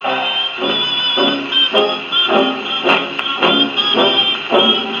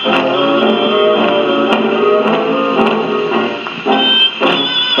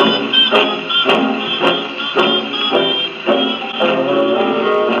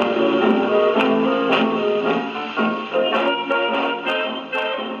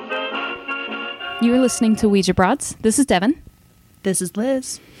listening to Ouija Broads. This is Devin. This is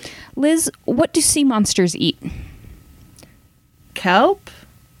Liz. Liz, what do sea monsters eat? Kelp?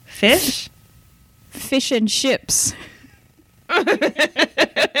 Fish? Fish and ships. That's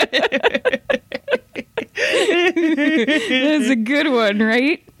a good one,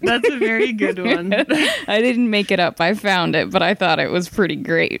 right? That's a very good one. I didn't make it up. I found it, but I thought it was pretty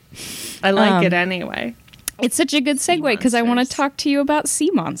great. I like it anyway. It's such a good segue because I want to talk to you about sea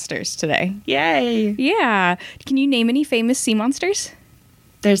monsters today. Yay. Yeah. Can you name any famous sea monsters?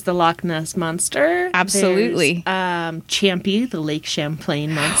 There's the Loch Ness Monster. Absolutely. There's Champy, the Lake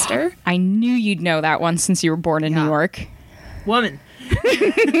Champlain Monster. I knew you'd know that one since you were born in New York. Woman.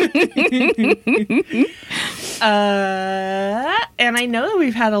 And I know that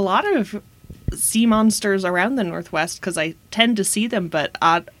we've had a lot of sea monsters around the Northwest because I tend to see them, but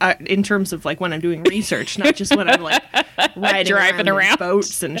in terms of like when I'm doing research, not just when I'm like driving around in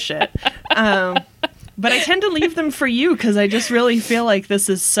boats and shit. But I tend to leave them for you because I just really feel like this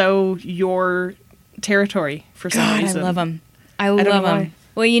is so your territory for some reason. I love them. I love them.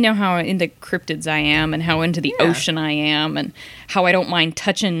 Well, you know how into cryptids I am and how into the ocean I am and how I don't mind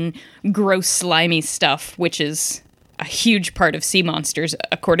touching gross, slimy stuff, which is a huge part of sea monsters,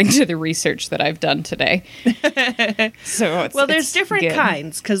 according to the research that I've done today. So there's different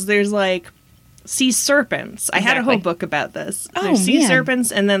kinds because there's like sea serpents. Exactly. I had a whole book about this. There's sea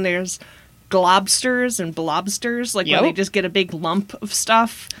serpents, and then there's globsters and blobsters, like when they just get a big lump of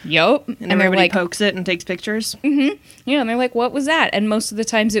stuff. Yep. And everybody pokes it and takes pictures. Mm-hmm. Yeah, and they're like, what was that? And most of the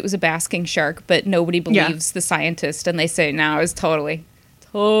times it was a basking shark, but nobody believes the scientist, and they say, no, it was totally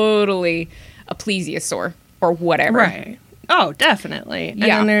a plesiosaur or whatever. Right. Oh, definitely. And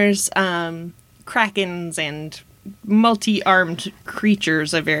then there's krakens and multi-armed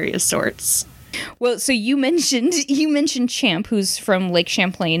creatures of various sorts. Well, so you mentioned Champ, who's from Lake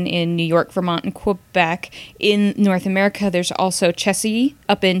Champlain in New York, Vermont, and Quebec. In North America, there's also Chessie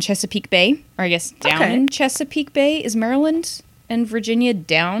up in Chesapeake Bay, or I guess down in Chesapeake Bay. Is Maryland and Virginia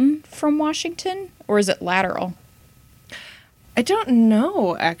down from Washington, or is it lateral? I don't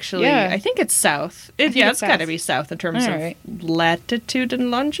know, actually. Yeah. I think it's south. It's got to be south in terms of latitude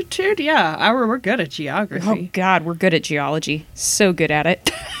and longitude. Yeah, we're good at geography. Oh, God, we're good at geology. So good at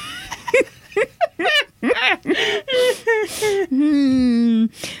it.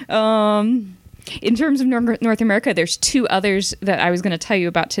 In terms of North America, there's two others that I was going to tell you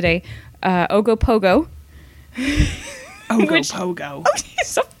about today. Ogopogo. Ogopogo.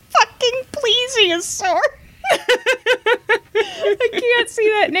 He's a fucking plesiosaur. I can't see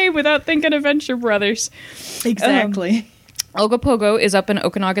that name without thinking of Venture Brothers. Exactly. Ogopogo is up in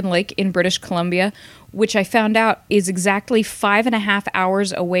Okanagan Lake in British Columbia, which I found out is exactly 5.5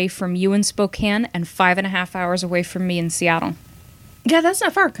 hours away from you in Spokane and 5.5 hours away from me in Seattle. Yeah, that's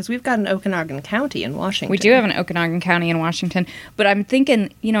not far because we've got an Okanagan County in Washington. We do have an Okanagan County in Washington, but I'm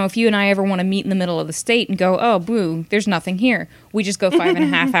thinking, if you and I ever want to meet in the middle of the state and go, oh, boo, there's nothing here. We just go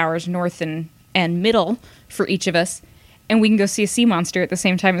 5.5 hours north and middle for each of us, and we can go see a sea monster at the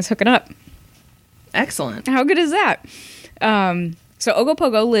same time as hooking up. Excellent. How good is that? So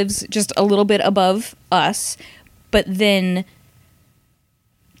Ogopogo lives just a little bit above us, but then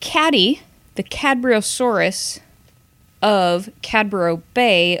Caddy, the Cadborosaurus of Cadboro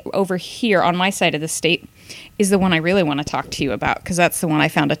Bay over here on my side of the state, is the one I really want to talk to you about because that's the one I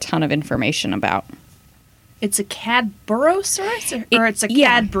found a ton of information about. It's a Cadborosaurus or it's a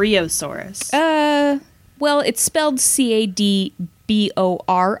Cadbriosaurus? Well, it's spelled Cadboro.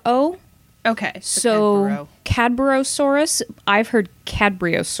 Okay. So Cadborosaurus, I've heard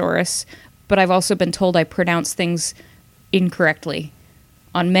Cadbriosaurus, but I've also been told I pronounce things incorrectly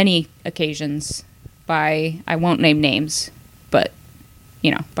on many occasions by, I won't name names, but,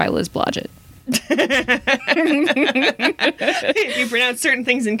 by Liz Blodgett. You pronounce certain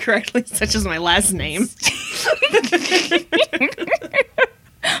things incorrectly, such as my last name.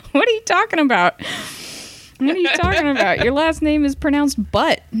 What are you talking about? Your last name is pronounced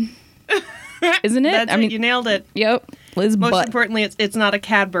butt. Isn't it? That's you nailed it. Yep. Liz Most butt. importantly, it's not a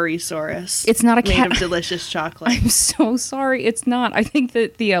Cadburysaurus. It's not a made of delicious chocolate. I'm so sorry. It's not. I think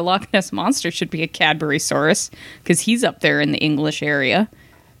that the Loch Ness Monster should be a Cadburysaurus because he's up there in the English area.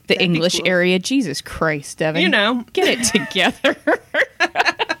 The English area. Jesus Christ, Devin. Get it together.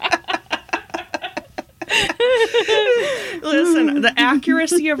 Listen, the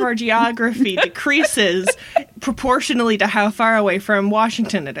accuracy of our geography decreases proportionally to how far away from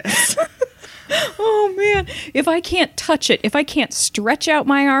Washington it is. Oh, man. If I can't touch it, if I can't stretch out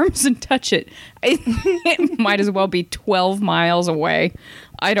my arms and touch it, it might as well be 12 miles away.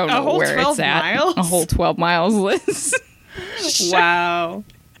 I don't know where it's at. Miles? A whole 12 miles, Liz. Wow.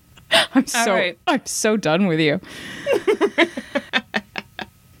 I'm so done with you.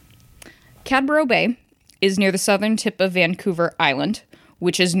 Cadboro Bay is near the southern tip of Vancouver Island,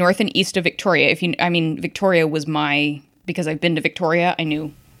 which is north and east of Victoria. Victoria was because I've been to Victoria, I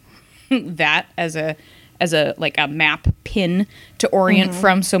knew that as a map pin to orient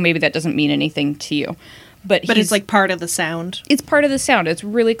from, so maybe that doesn't mean anything to you. But it's like part of the Sound. It's part of the Sound. It's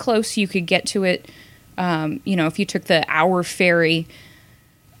really close. You could get to it, if you took the hour ferry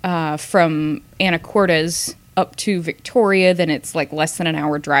from Anacortes up to Victoria, then it's like less than an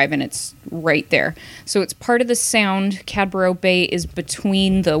hour drive, and it's right there. So it's part of the Sound. Cadboro Bay is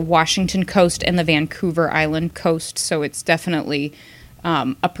between the Washington coast and the Vancouver Island coast, so it's definitely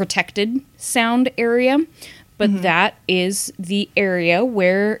a protected Sound area. But that is the area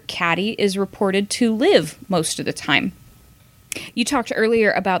where Caddy is reported to live most of the time. You talked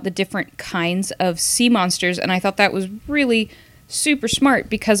earlier about the different kinds of sea monsters, and I thought that was really super smart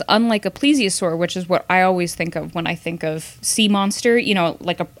because unlike a plesiosaur, which is what I always think of when I think of sea monster,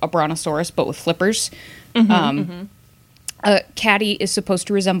 like a brontosaurus, but with flippers, Caddy is supposed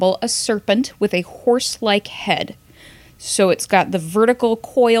to resemble a serpent with a horse-like head. So it's got the vertical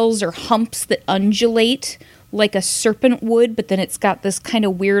coils or humps that undulate like a serpent would, but then it's got this kind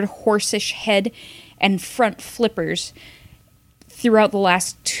of weird horse-ish head and front flippers. Throughout the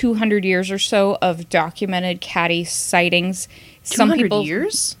last 200 years or so of documented Caddy sightings, 200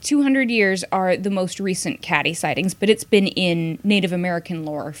 years? 200 years are the most recent Caddy sightings, but it's been in Native American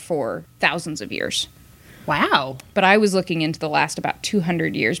lore for thousands of years. Wow. But I was looking into the last about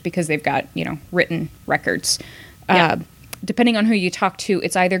 200 years because they've got, written records. Yeah. Depending on who you talk to,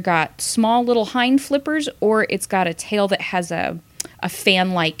 it's either got small little hind flippers or it's got a tail that has a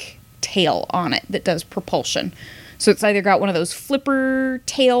fan-like tail on it that does propulsion. So it's either got one of those flipper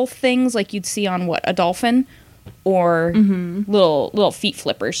tail things like you'd see on, a dolphin, or little feet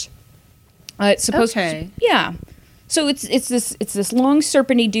flippers. It's supposed to... Yeah. So it's this long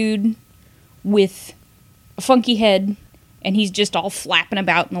serpenty dude with a funky head, and he's just all flapping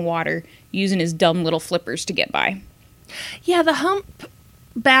about in the water using his dumb little flippers to get by. Yeah, the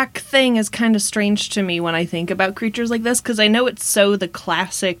humpback thing is kind of strange to me when I think about creatures like this, because I know it's so the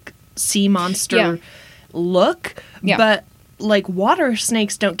classic sea monster look, but like water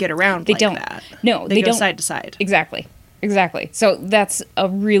snakes don't get around that. No, they go side to side. Exactly. So that's a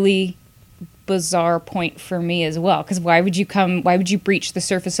really bizarre point for me as well, because why would you breach the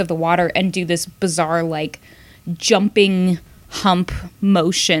surface of the water and do this bizarre like jumping hump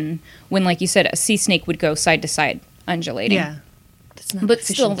motion when, like you said, a sea snake would go side to side undulating? Yeah. That's not but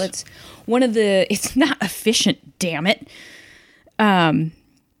efficient. Still, that's one of the... It's not efficient, damn it.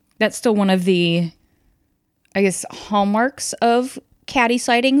 That's still one of the, I guess, hallmarks of Caddy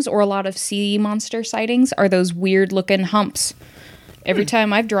sightings, or a lot of sea monster sightings, are those weird-looking humps. Every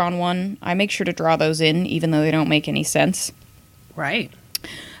time I've drawn one, I make sure to draw those in, even though they don't make any sense. Right.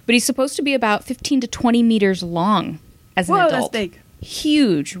 But he's supposed to be about 15 to 20 meters long as an adult. Whoa, that's big.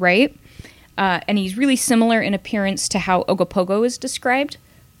 Huge, right? And he's really similar in appearance to how Ogopogo is described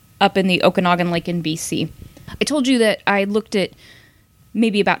up in the Okanagan Lake in BC. I told you that I looked at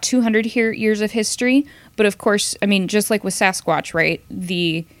maybe about 200 years of history, but of course, just like with Sasquatch, right?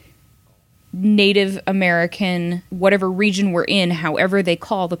 The Native American, whatever region we're in, however they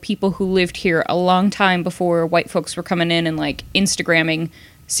call the people who lived here a long time before white folks were coming in and like Instagramming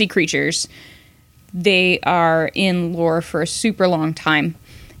sea creatures, they are in lore for a super long time.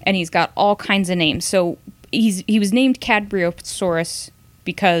 And he's got all kinds of names. So he was named Cadborosaurus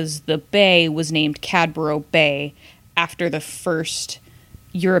because the bay was named Cadboro Bay after the first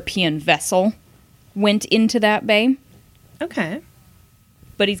European vessel went into that bay. Okay.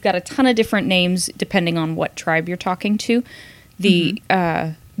 But he's got a ton of different names depending on what tribe you're talking to.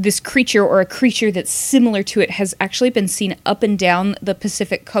 This creature, or a creature that's similar to it, has actually been seen up and down the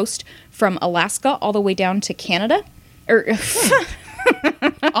Pacific coast from Alaska all the way down to Canada.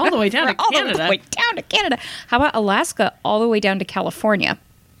 All the way down to Canada? All the way down to Canada. How about Alaska all the way down to California?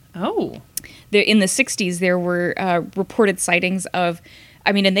 Oh. In the 60s, there were reported sightings of,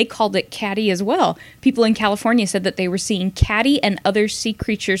 and they called it Caddy as well. People in California said that they were seeing Caddy and other sea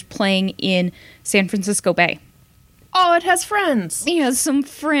creatures playing in San Francisco Bay. Oh, it has friends. He has some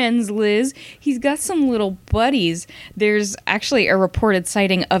friends, Liz. He's got some little buddies. There's actually a reported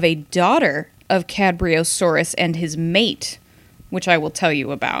sighting of a daughter of Cadborosaurus and his mate, which I will tell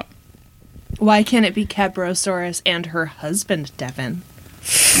you about. Why can't it be Cadborosaurus and her husband, Devin?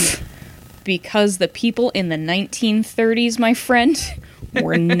 Because the people in the 1930s, my friend,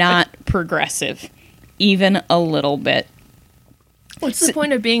 were not progressive. Even a little bit. What's the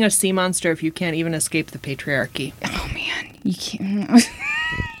point of being a sea monster if you can't even escape the patriarchy? Oh, man. You can't...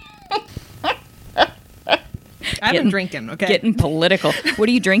 I've been drinking, okay? Getting political. What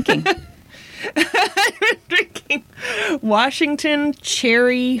are you drinking? I've been drinking Washington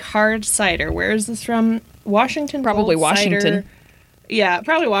Cherry Hard Cider. Where is this from? Washington? Probably Gold Washington. Cider. Yeah,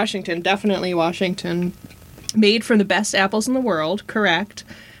 probably Washington. Definitely Washington. Made from the best apples in the world, correct.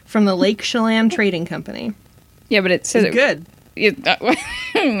 From the Lake Chelan Trading Company. Yeah, but it says It's good.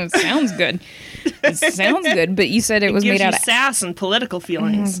 It sounds good. It sounds good, but you said it was gives made out you of sass and political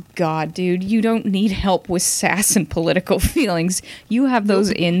feelings. Oh, God, dude, you don't need help with sass and political feelings. You have those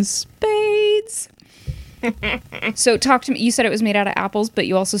in spades. So talk to me. You said it was made out of apples, but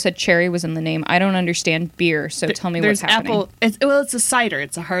you also said cherry was in the name. I don't understand beer, so tell me what's happening. It's a cider.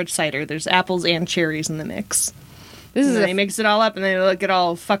 It's a hard cider. There's apples and cherries in the mix. This is they mix it all up, and they get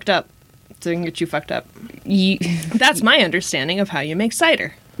all fucked up. So they can get you fucked up. That's my understanding of how you make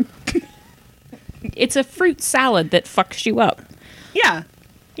cider. It's a fruit salad that fucks you up. Yeah,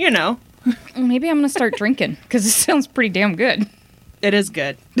 you know. Maybe I'm going to start drinking, because it sounds pretty damn good. It is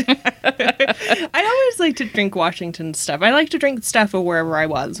good. I always like to drink Washington stuff. I like to drink stuff of wherever I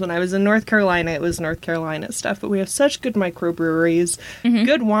was. When I was in North Carolina, it was North Carolina stuff. But we have such good microbreweries,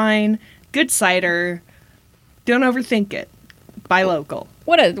 good wine, good cider. Don't overthink it. Buy local.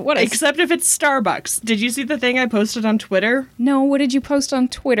 Except if it's Starbucks. Did you see the thing I posted on Twitter? No, what did you post on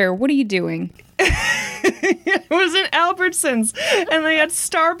Twitter? What are you doing? It was in Albertsons, and they had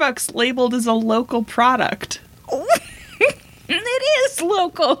Starbucks labeled as a local product. It is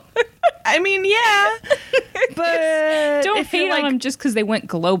local. I mean, yeah, but don't hate on them just because they went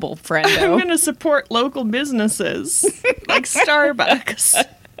global, friend. I'm going to support local businesses like Starbucks.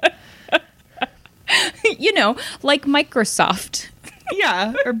 You know, like Microsoft.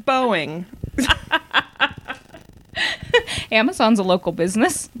 Yeah, or Boeing. Amazon's a local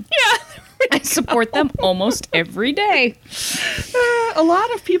business. Yeah. I support them almost every day. A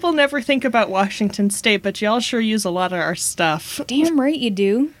lot of people never think about Washington State, but y'all sure use a lot of our stuff. Damn right you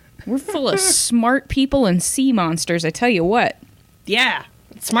do. We're full of smart people and sea monsters, I tell you what. Yeah.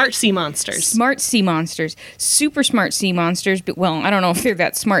 Smart sea monsters. Smart sea monsters. Super smart sea monsters. But, well, I don't know if they're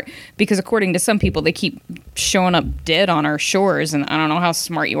that smart because according to some people, they keep showing up dead on our shores. And I don't know how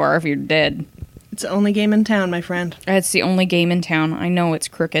smart you are if you're dead. It's the only game in town, my friend. It's the only game in town. I know it's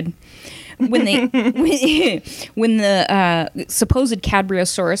crooked. When the supposed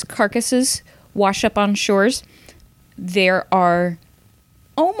Cadborosaurus carcasses wash up on shores, there are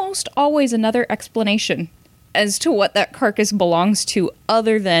almost always another explanation as to what that carcass belongs to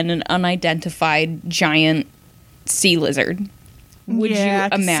other than an unidentified giant sea lizard. Would you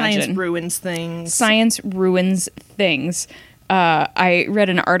imagine? Science ruins things. Science ruins things. I read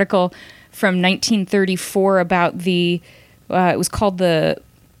an article from 1934 about it was called the,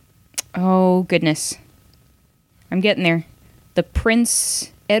 oh goodness, I'm getting there. The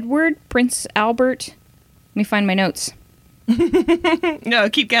Prince Albert. Let me find my notes. No,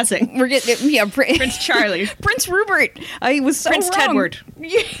 keep guessing. We're getting Prince Charlie. Prince Rupert. I was so Prince wrong. Tedward.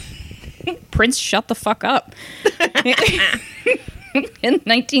 Prince, shut the fuck up. In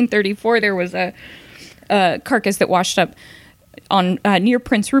 1934, there was a carcass that washed up on near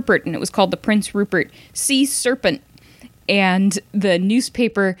Prince Rupert, and it was called the Prince Rupert Sea Serpent. And the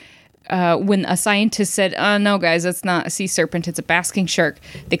newspaper, when a scientist said, no, guys, that's not a sea serpent, it's a basking shark,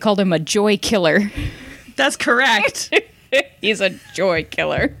 they called him a joy killer. That's correct. He's a joy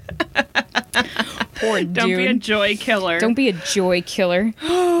killer. Poor dude. Don't be a joy killer. Don't be a joy killer.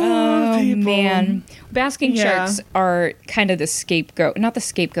 Oh, man. Basking sharks are kind of the scapegoat. Not the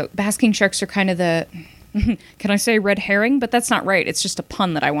scapegoat. Basking sharks are kind of the... Can I say red herring? But that's not right. It's just a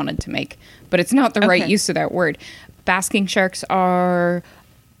pun that I wanted to make. But it's not the right use of that word. Basking sharks are...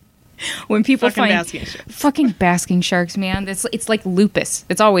 When people fucking basking sharks, man. It's like lupus.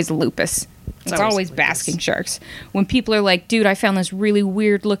 It's always lupus. It's always basking sharks. When people are like, dude, I found this really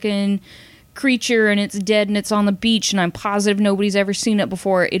weird looking creature and it's dead and it's on the beach and I'm positive nobody's ever seen it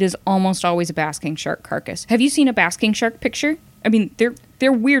before, it is almost always a basking shark carcass. Have you seen a basking shark picture? I mean,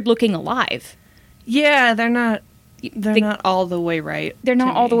 they're weird looking alive. Yeah, they're not all the way right. They're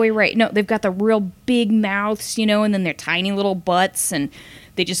not all the way right. No, they've got the real big mouths, and then their tiny little butts, and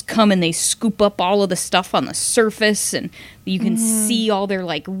they just come and they scoop up all of the stuff on the surface, and you can see all their,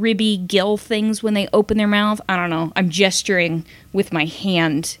 like, ribby gill things when they open their mouth. I don't know. I'm gesturing with my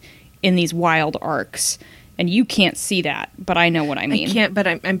hand in these wild arcs, and you can't see that, but I know what I mean. I can't, but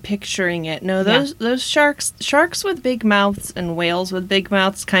I'm picturing it. No, those sharks with big mouths and whales with big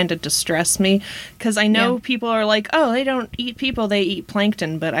mouths kind of distress me, because I know people are like, oh, they don't eat people, they eat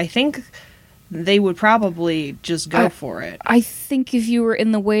plankton, but I think they would probably just go for it. I think if you were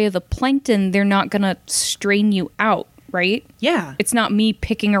in the way of the plankton, they're not going to strain you out, right? Yeah. It's not me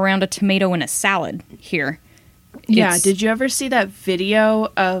picking around a tomato in a salad here. Yeah, did you ever see that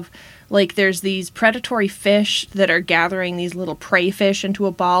video of, like, there's these predatory fish that are gathering these little prey fish into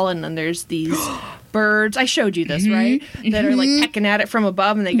a ball, and then there's these birds, I showed you this, right? That are, like, pecking at it from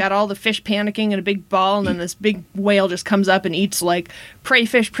above, and they got all the fish panicking in a big ball, and then this big whale just comes up and eats, like, prey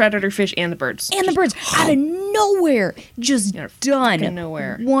fish, predator fish, and the birds. And the birds, out of nowhere, just done.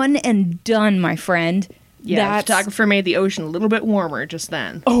 Nowhere. One and done, my friend. Yeah, the photographer made the ocean a little bit warmer just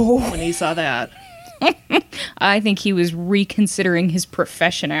then. Oh. When he saw that. I think he was reconsidering his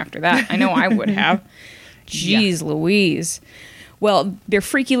profession after that. I know I would have. Jeez Louise. Well, they're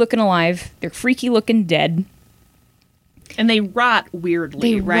freaky looking alive. They're freaky looking dead. And they rot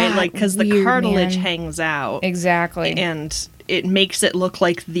weirdly, right? Like, because the cartilage hangs out. Exactly. And it makes it look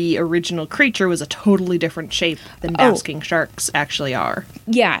like the original creature was a totally different shape than basking sharks actually are.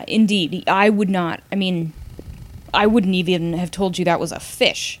 Yeah, indeed. I wouldn't even have told you that was a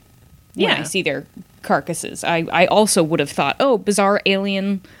fish when I see their carcasses. I also would have thought, oh, bizarre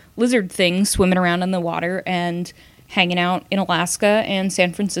alien lizard thing swimming around in the water and hanging out in Alaska and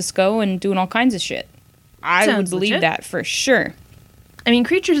San Francisco and doing all kinds of shit. I would believe that for sure. I mean,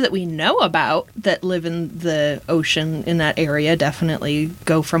 creatures that we know about that live in the ocean in that area definitely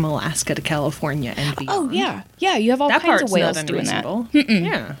go from Alaska to California and beyond. Oh, yeah. Yeah, you have all kinds of whales doing that.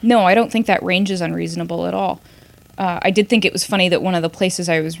 Yeah. No, I don't think that range is unreasonable at all. I did think it was funny that one of the places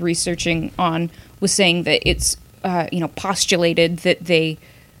I was researching on was saying that it's, postulated that they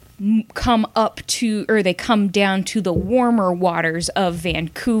come down to the warmer waters of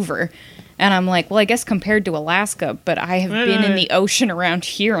Vancouver. And I'm like, well, I guess compared to Alaska, but I have been in the ocean around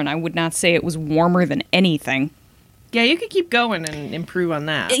here, and I would not say it was warmer than anything. Yeah, you could keep going and improve on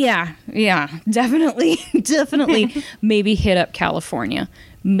that. Yeah, definitely. Maybe hit up California.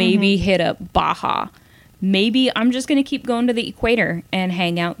 Maybe hit up Baja. Maybe I'm just going to keep going to the equator and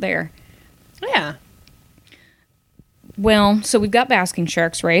hang out there. Yeah. Well, so we've got basking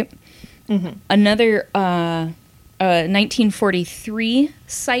sharks, right? Mm-hmm. Another 1943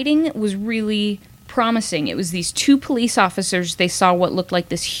 sighting was really promising. It was these two police officers. They saw what looked like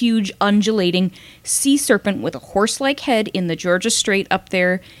this huge undulating sea serpent with a horse-like head in the Georgia Strait up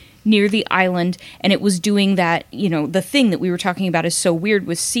there near the island. And it was doing that, the thing that we were talking about is so weird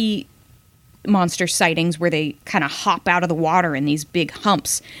with sea monster sightings where they kind of hop out of the water in these big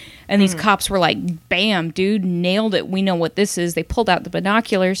humps. And these cops were like, bam, dude, nailed it. We know what this is. They pulled out the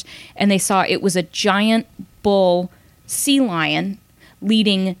binoculars and they saw it was a giant bull sea lion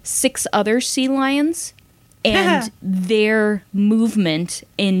leading 6 other sea lions. And their movement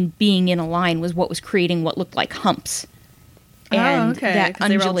in being in a line was what was creating what looked like humps. And that undulating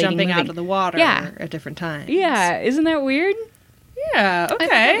they were all jumping out of the water at different times. Yeah, isn't that weird? Yeah, okay. I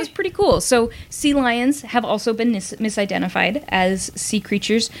thought that was pretty cool. So sea lions have also been misidentified as sea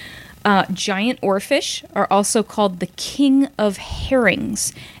creatures. Giant oarfish are also called the king of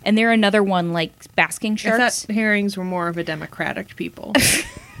herrings. And they're another one like basking sharks. I thought herrings were more of a democratic people.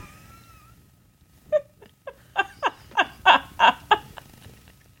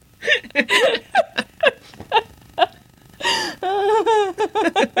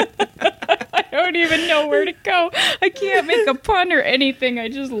 I don't even know where to go. I can't make a pun or anything. I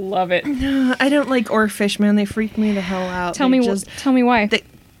just love it. No, I don't like oarfish, man. They freak me the hell out. Tell me why.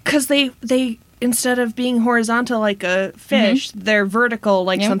 Because they instead of being horizontal like a fish, they're vertical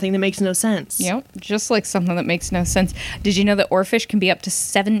like something that makes no sense. Yep, just like something that makes no sense. Did you know that oarfish can be up to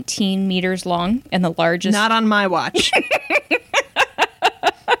 17 meters long and the largest? Not on my watch.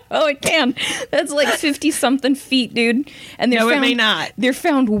 Oh, it can. That's like 50-something feet, dude. And it may not. They're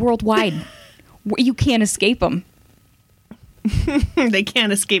found worldwide. You can't escape them. They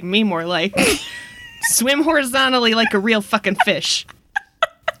can't escape me, more like. Swim horizontally like a real fucking fish.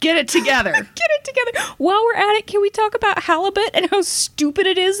 Get it together. While we're at it, can we talk about halibut and how stupid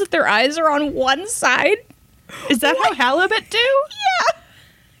it is that their eyes are on one side? Is that how halibut do?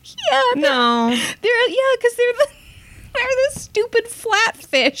 Yeah. No. Because they're the stupid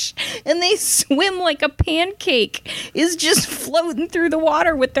flatfish, and they swim like a pancake, is just floating through the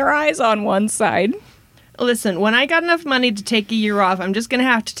water with their eyes on one side. Listen, when I got enough money to take a year off, I'm just going to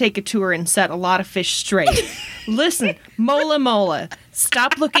have to take a tour and set a lot of fish straight. Listen, mola,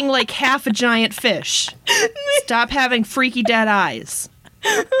 stop looking like half a giant fish. Stop having freaky dead eyes.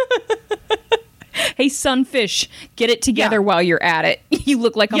 Hey, sunfish, get it together while you're at it. You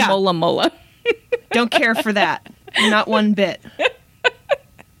look like a mola. Don't care for that. Not one bit.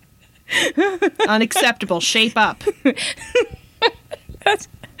 Unacceptable. Shape up.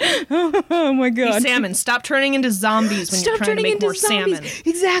 Oh my god. Hey, salmon, stop turning into zombies when you're trying to make more salmon.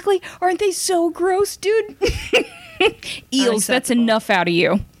 Exactly. Aren't they so gross, dude? Eels, that's enough out of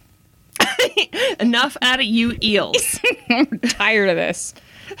you. Enough out of you eels. I'm tired of this.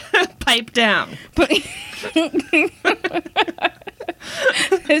 Pipe down.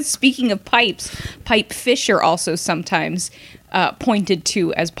 Speaking of pipes, pipe fish are also sometimes pointed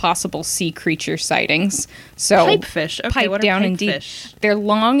to as possible sea creature sightings. So Pipefish. Okay, pipe what down are and deep. pipefish? They're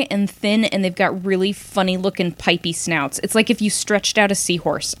long and thin, and they've got really funny looking pipey snouts. It's like if you stretched out a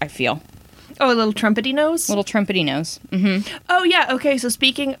seahorse, I feel. Oh, a little trumpety nose? Little trumpety nose. Mm-hmm. Oh, yeah. Okay, so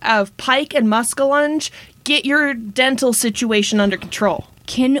speaking of pike and muskellunge, get your dental situation under control.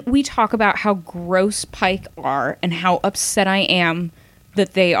 Can we talk about how gross pike are and how upset I am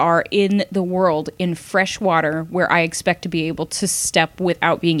that they are in the world in fresh water where I expect to be able to step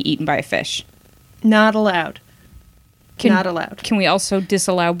without being eaten by a fish? Not allowed. Not allowed. Can we also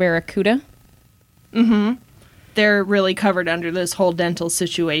disallow barracuda? Mm-hmm. They're really covered under this whole dental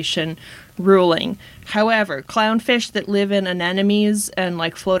situation ruling. However, clownfish that live in anemones and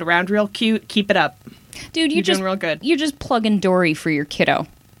like float around real cute, keep it up. Dude, you're doing real good. You're just plugging Dory for your kiddo.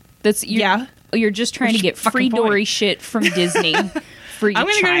 You're just trying to get free Dory shit from Disney for your I'm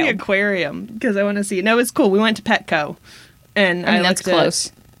gonna go to the aquarium because I want to see it. No, it's cool. We went to Petco, and I mean that's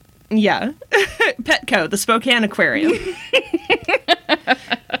close. Yeah, Petco, the Spokane Aquarium.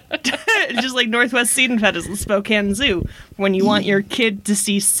 Just like Northwest Seed and Fed is the Spokane Zoo. When you want your kid to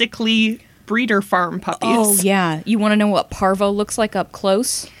see sickly breeder farm puppies. Oh yeah, you want to know what parvo looks like up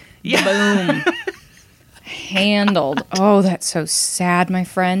close? Yeah. Boom. Handled. Oh, that's so sad, my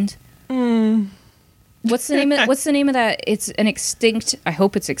friend. What's the name of that? It's an extinct. I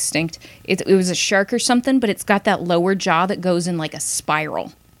hope it's extinct. It was a shark or something, but it's got that lower jaw that goes in like a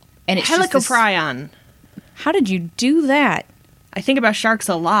spiral, and it's Helicoprion. How did you do that? I think about sharks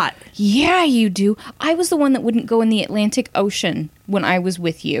a lot. Yeah, you do. I was the one that wouldn't go in the Atlantic Ocean when I was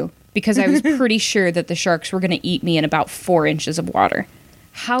with you because I was pretty sure that the sharks were going to eat me in about 4 inches of water.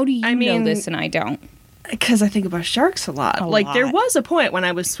 How do you know this and I don't? Because I think about sharks a lot. There was a point when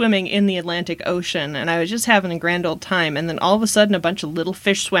I was swimming in the Atlantic Ocean and I was just having a grand old time, and then all of a sudden a bunch of little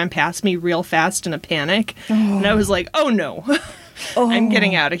fish swam past me real fast in a panic. Oh. And I was like, oh no, I'm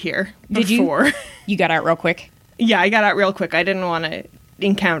getting out of here. Did you? You got out real quick? Yeah, I got out real quick. I didn't want to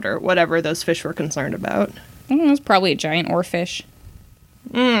encounter whatever those fish were concerned about. It was probably a giant oarfish.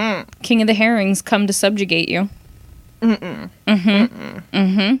 Mm-mm. King of the herrings come to subjugate you. Mm-mm. Mm-hmm.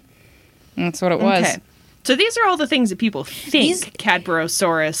 Mm-hmm. That's what it was. Okay. So these are all the things that people think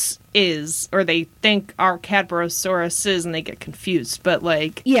Cadborosaurus is, or they think are Cadborosaurus is, and they get confused. But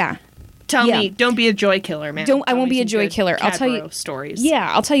tell me, don't be a joy killer, man. I won't be a joy killer. I'll tell you stories.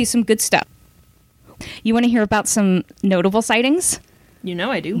 Yeah, I'll tell you some good stuff. You want to hear about some notable sightings? You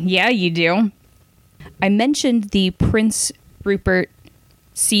know I do. Yeah, you do. I mentioned the Prince Rupert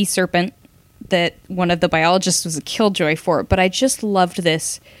sea serpent that one of the biologists was a killjoy for, but I just loved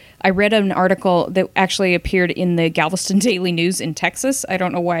this. I read an article that actually appeared in the Galveston Daily News in Texas. I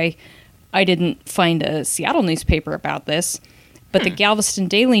don't know why I didn't find a Seattle newspaper about this, but the Galveston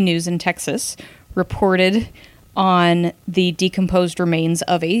Daily News in Texas reported on the decomposed remains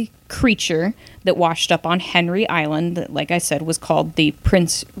of a creature that washed up on Henry Island that, like I said, was called the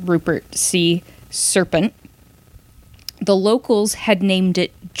Prince Rupert Sea Serpent. The locals had named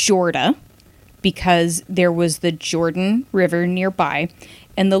it Jorda because there was the Jordan River nearby,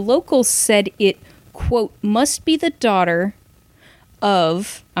 and the locals said it, quote, must be the daughter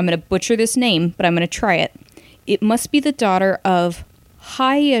of, I'm going to butcher this name, but I'm going to try it. It must be the daughter of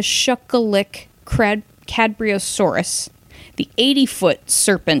Hyashuckalick Cadborosaurus, the 80-foot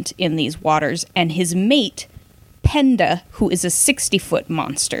serpent in these waters, and his mate, Penda, who is a 60-foot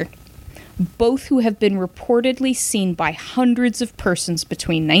monster, both who have been reportedly seen by hundreds of persons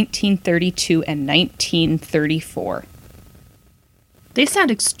between 1932 and 1934. They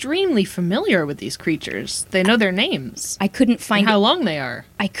sound extremely familiar with these creatures. They know their names. I couldn't find how long they are.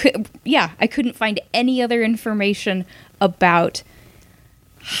 I couldn't find any other information about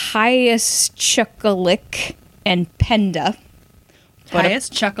Hyashuckalick and Penda.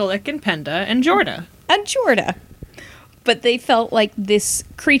 Hyashuckalick and Penda and Jorda. And Jorda. But they felt like this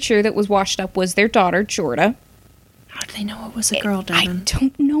creature that was washed up was their daughter, Jorda. How did they know it was a girl, Devin? I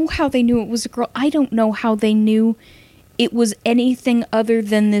don't know how they knew it was a girl. I don't know how they knew it was anything other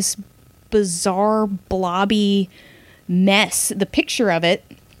than this bizarre, blobby mess. The picture of it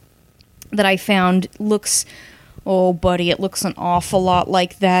that I found looks... Oh, buddy, it looks an awful lot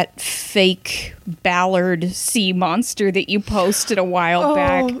like that fake Ballard sea monster that you posted a while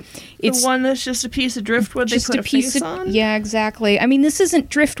back. It's the one that's just a piece of driftwood they put a face on? Yeah, exactly. I mean, this isn't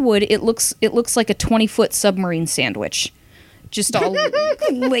driftwood. It looks like a 20-foot submarine sandwich. just all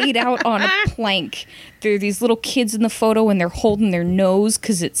laid out on a plank. There are these little kids in the photo, and they're holding their nose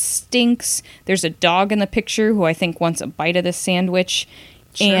because it stinks. There's a dog in the picture who I think wants a bite of the sandwich.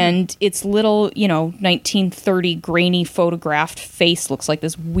 Sure. And its little, 1930 grainy photographed face looks like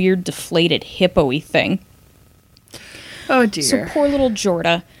this weird deflated hippo-y thing. Oh, dear. So poor little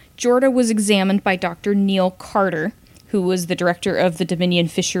Jorda. Jorda was examined by Dr. Neil Carter, who was the director of the Dominion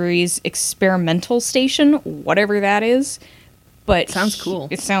Fisheries Experimental Station, whatever that is. But sounds cool.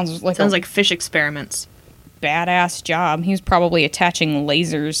 It sounds like like fish experiments. Badass job. He was probably attaching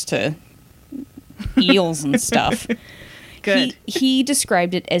lasers to eels and stuff. Good. He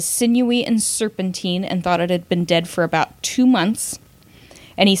described it as sinewy and serpentine and thought it had been dead for about 2 months.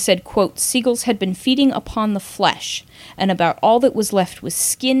 And he said, quote, seagulls had been feeding upon the flesh, and about all that was left was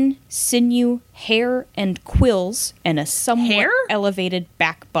skin, sinew, hair, and quills, and a somewhat elevated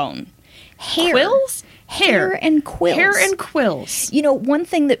backbone. Hair. Quills? Hair and quills. Hair and quills. One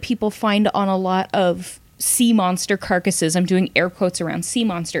thing that people find on a lot of sea monster carcasses, I'm doing air quotes around sea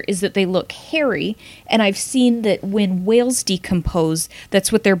monster, is that they look hairy, and I've seen that when whales decompose,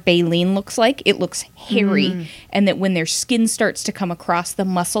 that's what their baleen looks like. It looks hairy, and that when their skin starts to come across, the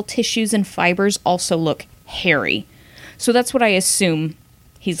muscle tissues and fibers also look hairy. So that's what I assume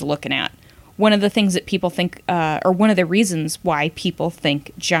he's looking at. One of the things that people think, or one of the reasons why people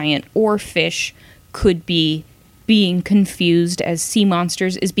think giant oarfish could be being confused as sea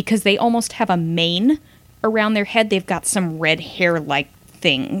monsters is because they almost have a mane around their head. They've got some red hair-like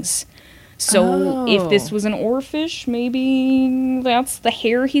things. So if this was an oarfish, maybe that's the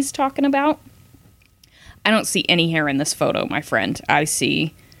hair he's talking about. I don't see any hair in this photo, my friend. I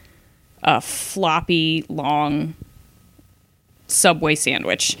see a floppy, long Subway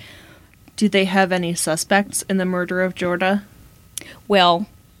sandwich. Do they have any suspects in the murder of Jorda? Well,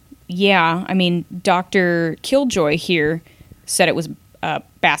 yeah. I mean, Dr. Killjoy here said it was a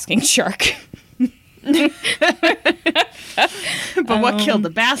basking shark. But what killed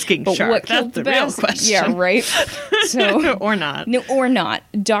the basking shark? That's the real question. Yeah, right? So, or not. No, or not.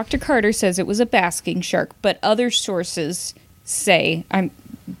 Dr. Carter says it was a basking shark, but other sources say,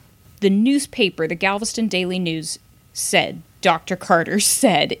 the newspaper, the Galveston Daily News, said, Dr. Carter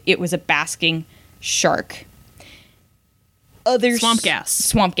said it was a basking shark. Swamp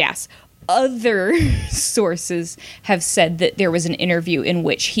gas. Other sources have said that there was an interview in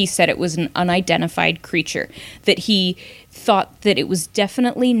which he said it was an unidentified creature, that he thought that it was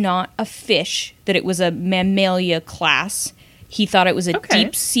definitely not a fish, that it was a mammalia class. He thought it was a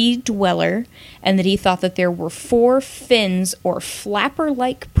deep sea dweller, and that he thought that there were 4 fins or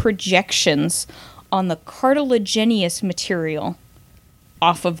flapper-like projections on the cartilaginous material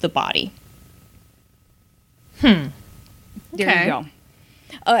off of the body. There you go.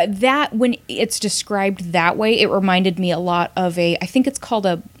 That, when it's described that way, it reminded me a lot of I think it's called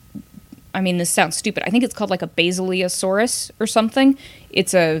this sounds stupid. I think it's called like a Basileosaurus or something.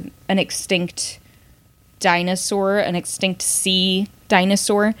 It's an extinct dinosaur, an extinct sea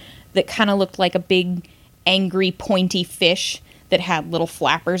dinosaur that kind of looked like a big, angry, pointy fish that had little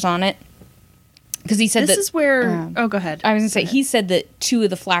flappers on it. Because he said this is where... go ahead. I was going to say, he said that 2 of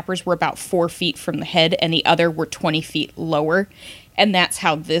the flappers were about 4 feet from the head, and the other were 20 feet lower. And that's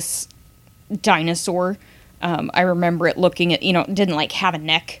how this dinosaur, I remember it looking at, it didn't like have a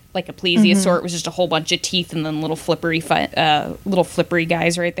neck like a plesiosaur. It was just a whole bunch of teeth and then little flippery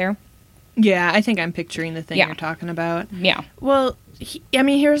guys right there. Yeah, I think I'm picturing the thing you're talking about. Yeah. Well,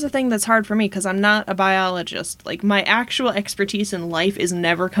 here's the thing that's hard for me because I'm not a biologist. Like, my actual expertise in life is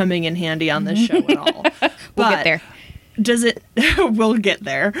never coming in handy on this show at all. We'll get there. Does it... we'll get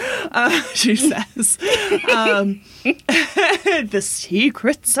there, she says. The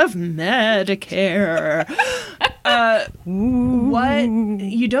secrets of Medicare. What?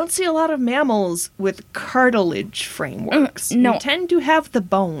 You don't see a lot of mammals with cartilage frameworks. No. You tend to have the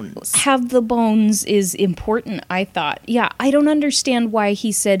bones. Have the bones is important, I thought. Yeah, I don't understand why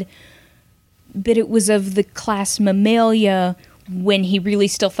he said that it was of the class Mammalia when he really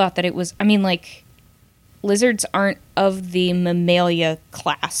still thought that it was... lizards aren't of the Mammalia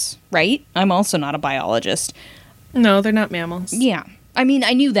class, right? I'm also not a biologist. No, they're not mammals. Yeah. I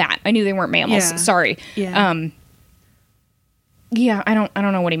knew that. I knew they weren't mammals. Yeah. Sorry. Yeah. I don't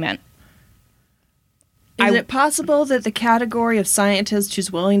know what he meant. Is it possible that the category of scientist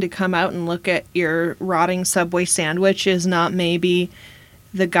who's willing to come out and look at your rotting Subway sandwich is not maybe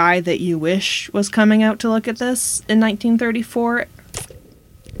the guy that you wish was coming out to look at this in 1934?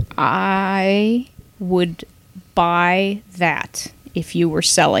 I would buy that if you were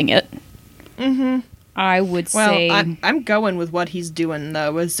selling it. Mm-hmm. I would say... I'm going with what he's doing,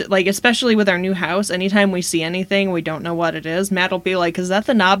 though. Especially with our new house, anytime we see anything, we don't know what it is. Matt will be like, is that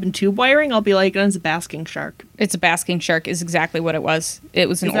the knob and tube wiring? I'll be like, it's a basking shark. It's a basking shark is exactly what it was. It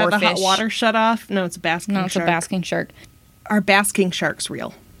was an oarfish. Is that the hot water shut off? No, it's a basking shark. No, it's a basking shark. Are basking sharks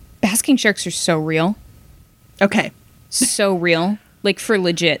real? Basking sharks are so real. Okay. So real. Like, for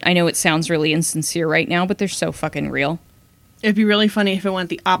legit. I know it sounds really insincere right now, but they're so fucking real. It'd be really funny if it went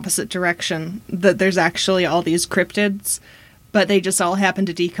the opposite direction, that there's actually all these cryptids, but they just all happen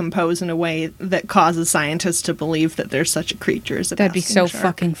to decompose in a way that causes scientists to believe that there's such a creature as a That'd be so shark.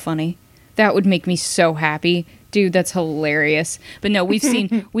 fucking funny. That would make me so happy. Dude, that's hilarious. But no, we've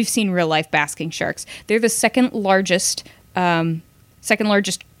seen real life basking sharks. They're the second largest thing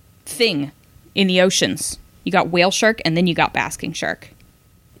in the oceans. You got whale shark and then you got basking shark.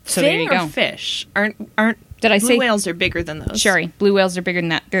 So Fin there you go. Or fish? Aren't Did I blue say whales are bigger than those? Sorry, blue whales are bigger than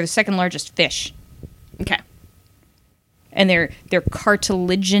that. They're the second largest fish. Okay. And they're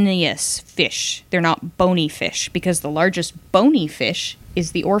cartilaginous fish. They're not bony fish, because the largest bony fish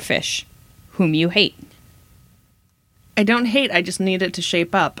is the oarfish, whom you hate. I don't hate, I just need it to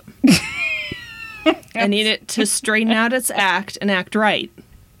shape up. I need it to straighten out its act and act right.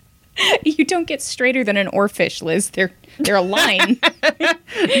 You don't get straighter than an oarfish, Liz. They're a line.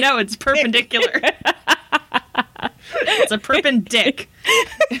 No, it's perpendicular. It's a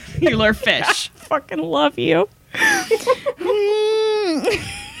perpendicular fish. I fucking love you. I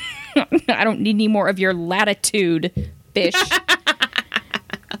don't need any more of your latitude, fish.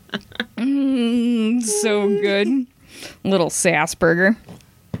 So good. Little sassburger.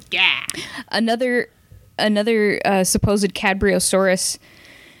 Yeah. Another supposed Cadborosaurus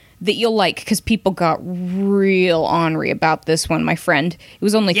that you'll like, because people got real ornery about this one, my friend. It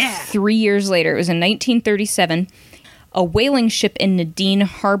was only 3 years later. It was in 1937. A whaling ship in Nadine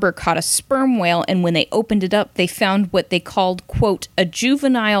Harbor caught a sperm whale, and when they opened it up, they found what they called, quote, a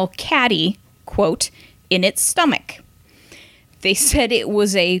juvenile caddy, quote, in its stomach. They said it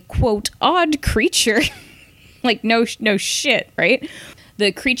was a, quote, odd creature. Like, no shit, right?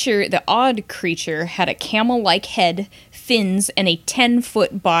 The odd creature, had a camel-like head, fins, and a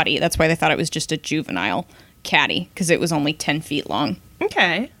 10-foot body. That's why they thought it was just a juvenile caddy, because it was only 10 feet long.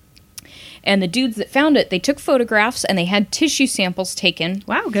 Okay. And the dudes that found it, they took photographs and they had tissue samples taken.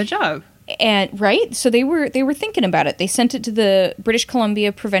 Wow, good job. And right, so they were thinking about it. They sent it to the British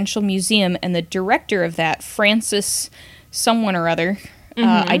Columbia Provincial Museum, and the director of that, Francis, someone or other,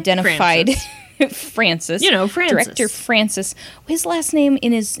 identified Francis. You know, Francis. Director Francis. His last name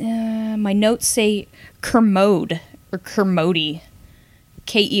in his my notes say Kermode or Kermode,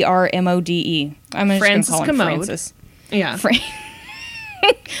 Kermode. I'm just going to call him Francis. Yeah.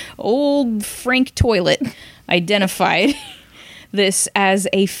 Old Frank Toilet identified this as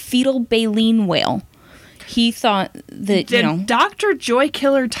a fetal baleen whale. He thought that, the Dr. Joy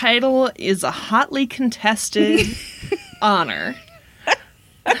Killer title is a hotly contested honor.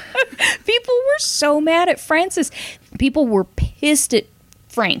 People were so mad at Francis. People were pissed at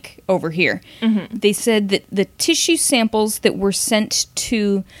Frank over here. Mm-hmm. They said that the tissue samples that were sent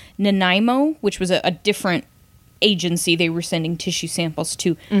to Nanaimo, which was a different agency they were sending tissue samples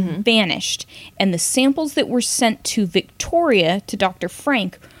to, vanished. And the samples that were sent to Victoria, to Dr.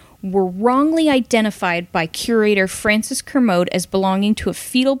 Frank, were wrongly identified by curator Francis Kermode as belonging to a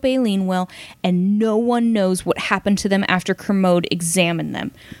fetal baleen whale, and no one knows what happened to them after Kermode examined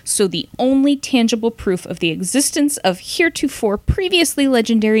them. So the only tangible proof of the existence of heretofore previously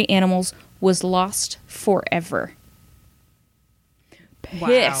legendary animals was lost forever.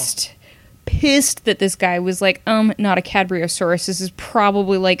 Pissed. Wow. Pissed that this guy was like, not a Cadborosaurus. This is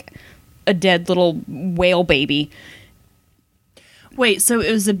probably like a dead little whale baby. Wait, so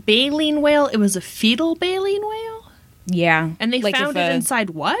it was a baleen whale? It was a fetal baleen whale? Yeah. And they found it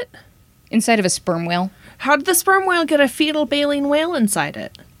inside what? Inside of a sperm whale. How did the sperm whale get a fetal baleen whale inside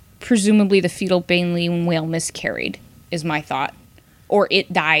it? Presumably the fetal baleen whale miscarried, is my thought. Or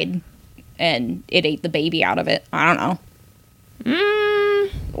it died, and it ate the baby out of it. I don't know.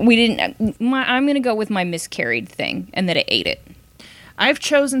 We didn't... I'm going to go with my miscarried thing, and that it ate it. I've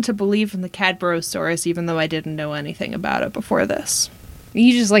chosen to believe in the Cadborosaurus, even though I didn't know anything about it before this.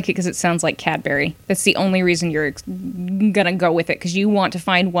 You just like it because it sounds like Cadbury. That's the only reason you're going to go with it, because you want to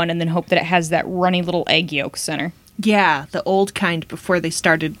find one and then hope that it has that runny little egg yolk center. Yeah, the old kind before they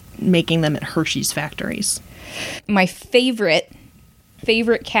started making them at Hershey's factories. My favorite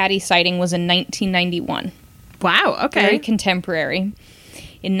caddy sighting was in 1991. Wow, okay. Very contemporary.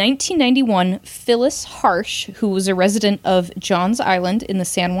 In 1991, Phyllis Harsh, who was a resident of Johns Island in the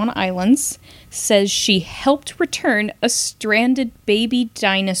San Juan Islands, says she helped return a stranded baby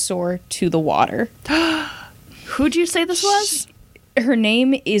dinosaur to the water. Who'd you say this was? Her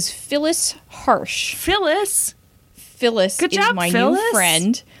name is Phyllis Harsh. Phyllis? Phyllis Good is job, my Phyllis. new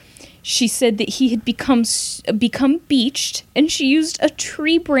friend. She said that he had become beached, and she used a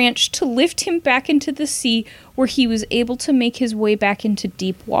tree branch to lift him back into the sea, where he was able to make his way back into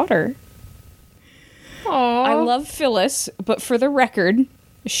deep water. Aww. I love Phyllis, but for the record,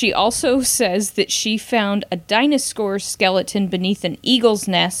 she also says that she found a dinosaur skeleton beneath an eagle's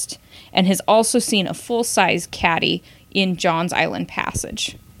nest, and has also seen a full-size caddy in Johns Island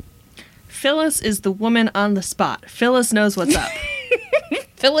Passage. Phyllis is the woman on the spot. Phyllis knows what's up.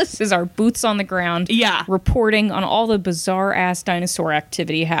 Phyllis is our boots on the ground, Yeah. reporting on all the bizarre-ass dinosaur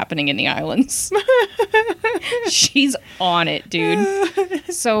activity happening in the islands. She's on it, dude.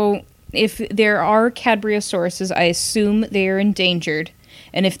 So, if there are Cadborosauruses, I assume they are endangered.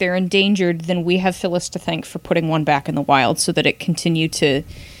 And if they're endangered, then we have Phyllis to thank for putting one back in the wild so that it continue to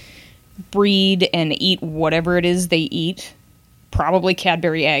breed and eat whatever it is they eat. Probably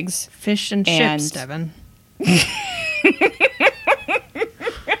Cadbury eggs. Fish and chips, Devin.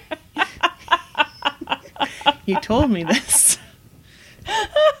 You told me this.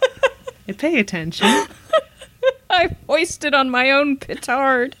 You pay attention. I hoisted on my own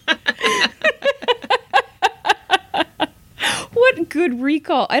petard. What good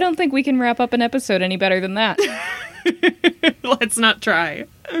recall. I don't think we can wrap up an episode any better than that. Let's not try.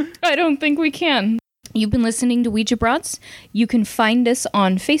 I don't think we can. You've been listening to Ouija Broads. You can find us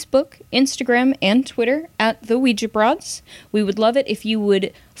on Facebook, Instagram, and Twitter at The Ouija Broads. We would love it if you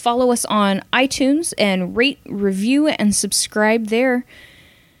would follow us on iTunes and rate, review, and subscribe there.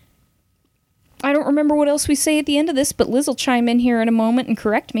 I don't remember what else we say at the end of this, but Liz will chime in here in a moment and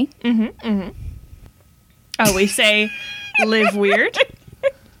correct me. Oh, we say live weird.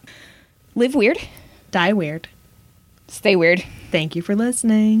 Live weird. Die weird. Stay weird. Thank you for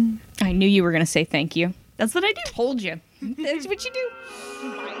listening. I knew you were going to say thank you. That's what I do. Told you. That's what you do.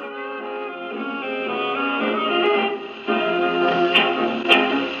 Bye.